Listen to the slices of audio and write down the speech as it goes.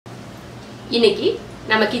இன்னைக்கு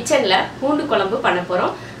நம்ம கிச்சன்ல பூண்டு குழம்பு பண்ண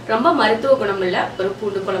போறோம். ரொம்ப மருத்துவ குணம் உள்ள ஒரு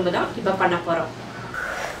பூண்டு குழம்பு தான் இப்ப பண்ண போறோம்.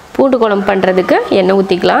 பூண்டு குழம்பு பண்றதுக்கு எண்ணெய்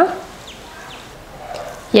ஊத்திக்கலாம்.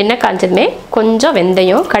 எண்ணெய் காஞ்சதுமே கொஞ்சம்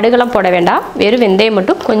வெந்தயம், கடுகுலாம் போட வேண்டாம், வெறும் வெந்தயம்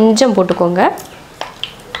மட்டும் கொஞ்சம் போட்டுக்கோங்க.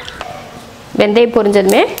 வெந்தயம்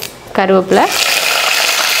பொரிஞ்சதுமே கருவேப்பிலை,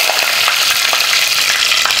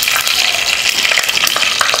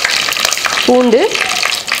 பூண்டு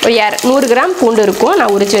ஒரு 100 கிராம் பூண்டு இருக்கும்,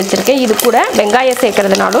 நான் உரிச்சு வச்சுருக்கேன். இது கூட வெங்காயம்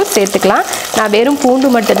சேர்க்கறதுனாலும் சேர்த்துக்கலாம். நான் வெறும் பூண்டு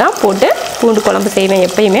மட்டும்தான் போட்டு பூண்டு குழம்பு செய்வேன்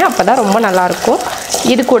எப்பயுமே, அப்போ தான் ரொம்ப நல்லாயிருக்கும்.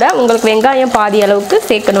 இது கூட உங்களுக்கு வெங்காயம் பாதி அளவுக்கு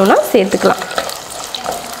சேர்க்கணுன்னா சேர்த்துக்கலாம்.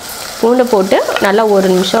 பூண்டு போட்டு நல்லா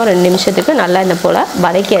 1 நிமிஷம் 2 நிமிஷத்துக்கு நல்லா இந்த போல்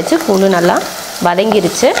வதக்கியாச்சு. பூண்டு நல்லா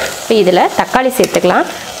வதங்கிருச்சு. இப்போ இதில் தக்காளி சேர்த்துக்கலாம்.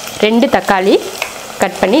 2 தக்காளி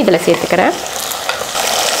கட் பண்ணி இதில் சேர்த்துக்கிறேன்.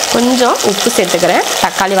 கொஞ்சம் உப்பு சேர்த்துக்கிறேன்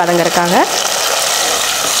தக்காளி வதங்கிறதுக்காக.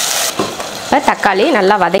 இப்போ தக்காளி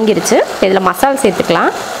நல்லா வதங்கிருச்சு. இதில் மசாலா சேர்த்துக்கலாம்.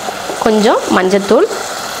 கொஞ்சம் மஞ்சத்தூள்,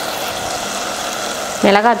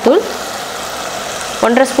 மிளகாத்தூள்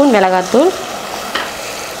 1.5 ஸ்பூன் மிளகாத்தூள்,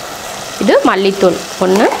 இது மல்லித்தூள்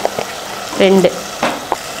 1 2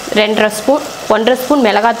 1.5 ஸ்பூன்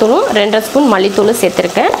மிளகாத்தூளும் 2.5 ஸ்பூன் மல்லித்தூளும்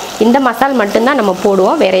சேர்த்துருக்கேன். இந்த மசாலா மட்டும்தான் நம்ம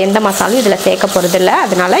போடுவோம், வேறு எந்த மசாலும் இதில் சேர்க்க போகிறதில்ல.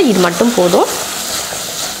 அதனால் இது மட்டும் போதும்.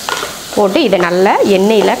 போட்டு இதை நல்லா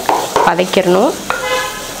எண்ணெயில் வதக்கிடணும்.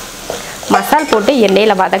 மசால் போட்டு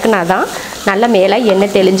எண்ணெயில் வதக்குனா தான் நல்லா மேலே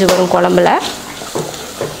எண்ணெய் தெளிஞ்சு வரும் குழம்புல.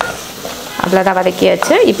 அவ்வளோதான்,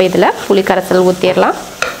 வதக்கியாச்சு. இப்போ இதில் புளி கரைசல் ஊற்றிடலாம்.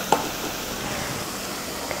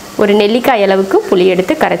 ஒரு நெல்லிக்காய் அளவுக்கு புளி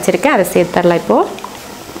எடுத்து கரைச்சிருக்கேன், அதை சேர்த்துடலாம். இப்போது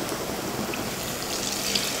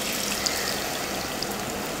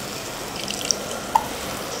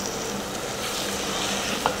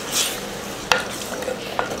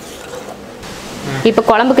இப்போ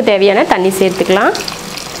குழம்புக்கு தேவையான தண்ணி சேர்த்துக்கலாம்.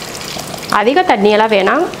 அதிக தண்ணியெல்லாம்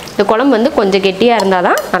வேணாம். இந்த குழம்பு வந்து கொஞ்சம் கெட்டியாக இருந்தால்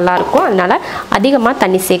தான் நல்லாயிருக்கும். அதனால் அதிகமாக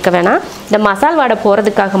தண்ணி சேர்க்க வேணாம். இந்த மசால் வாடை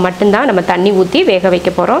போகிறதுக்காக மட்டும்தான் நம்ம தண்ணி ஊற்றி வேக வைக்க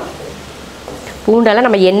போகிறோம். பூண்டெல்லாம்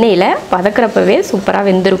நம்ம எண்ணெயில் வதக்கிறப்பவே சூப்பராக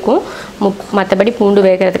வெந்திருக்கும். மற்றபடி பூண்டு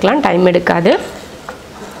வேகிறதுக்கெலாம் டைம் எடுக்காது.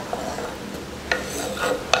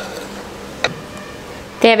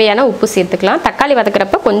 தேவையான உப்பு சேர்த்துக்கலாம். தக்காளி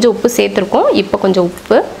வதக்கிறப்ப கொஞ்சம் உப்பு சேர்த்துருக்கோம். இப்போ கொஞ்சம்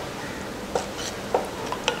உப்பு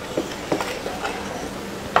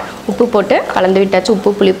போட்டு கலந்து விட்டாச்சு. உப்பு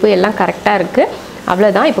புளிப்பு எல்லாம் கரெக்டாக இருக்குது.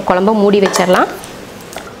 அவ்வளோதான். இப்போ குழம்ப மூடி வச்சிடலாம்.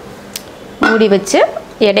 மூடி வச்சு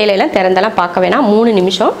இடையிலலாம் திறந்தெல்லாம் பார்க்க வேணாம். 3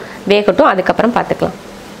 நிமிஷம் வேகட்டும், அதுக்கப்புறம் பார்த்துக்கலாம்.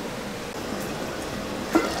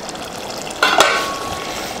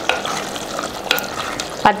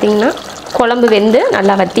 பார்த்திங்கன்னா குழம்பு வெந்து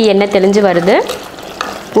நல்லா வற்றி எண்ணெய் தெளிஞ்சு வருது.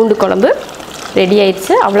 பூண்டு குழம்பு ரெடி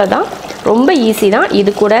ஆயிடுச்சு. அவ்வளோதான், ரொம்ப ஈஸி தான்.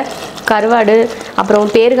 இது கூட கருவாடு, அப்புறம்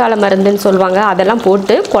பேறுகால மருந்துன்னு சொல்லுவாங்க, அதெல்லாம்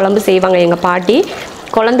போட்டு குழம்பு செய்வாங்க எங்கள் பாட்டி.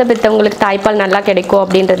 குழந்தை பெற்றவங்களுக்கு தாய்ப்பால் நல்லா கிடைக்கும்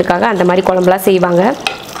அப்படின்றதுக்காக அந்த மாதிரி குழம்புலாம் செய்வாங்க.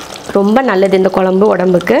 ரொம்ப நல்லது இந்த குழம்பு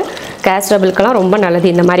உடம்புக்கு. கேஸ் ட்ரபிள்க்கெல்லாம் ரொம்ப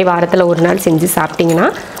நல்லது. இந்த மாதிரி வாரத்தில் ஒரு நாள் செஞ்சு சாப்பிட்டிங்கன்னா.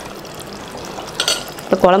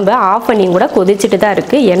 இந்த குழம்பு ஆஃப் பண்ணி கூட கொதிச்சுட்டு தான்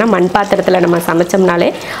இருக்குது. ஏன்னா மண் பாத்திரத்தில் நம்ம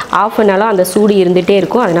சமைச்சோம்னாலே ஆஃப் பண்ணாலும் அந்த சூடு இருந்துகிட்டே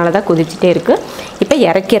இருக்கும். அதனால தான் கொதிச்சுட்டே இருக்குது. இப்போ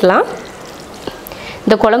இறக்கிடலாம்.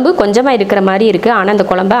 இந்த குழம்பு கொஞ்சமாக இருக்கிற மாதிரி இருக்குது, ஆனால் இந்த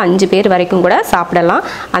குழம்பை 5 பேர் வரைக்கும் கூட சாப்பிடலாம்.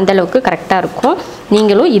 அந்தளவுக்கு கரெக்டாக இருக்கும்.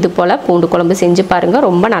 நீங்களும் இது போல் பூண்டு குழம்பு செஞ்சு பாருங்கள்,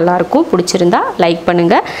 ரொம்ப நல்லாயிருக்கும். பிடிச்சிருந்தா லைக்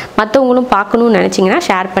பண்ணுங்கள். மற்றவங்களும் பார்க்கணுன்னு நினச்சிங்கன்னா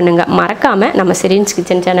ஷேர் பண்ணுங்கள். மறக்காமல் நம்ம ஷெரின்ஸ்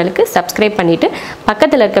கிச்சன் சேனலுக்கு சப்ஸ்கிரைப் பண்ணிவிட்டு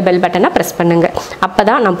பக்கத்தில் இருக்க பெல் பட்டனை ப்ரெஸ் பண்ணுங்கள். அப்போ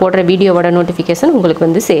தான் நான் போடுற வீடியோவோட நோட்டிஃபிகேஷன் உங்களுக்கு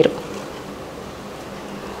வந்து சேரும்.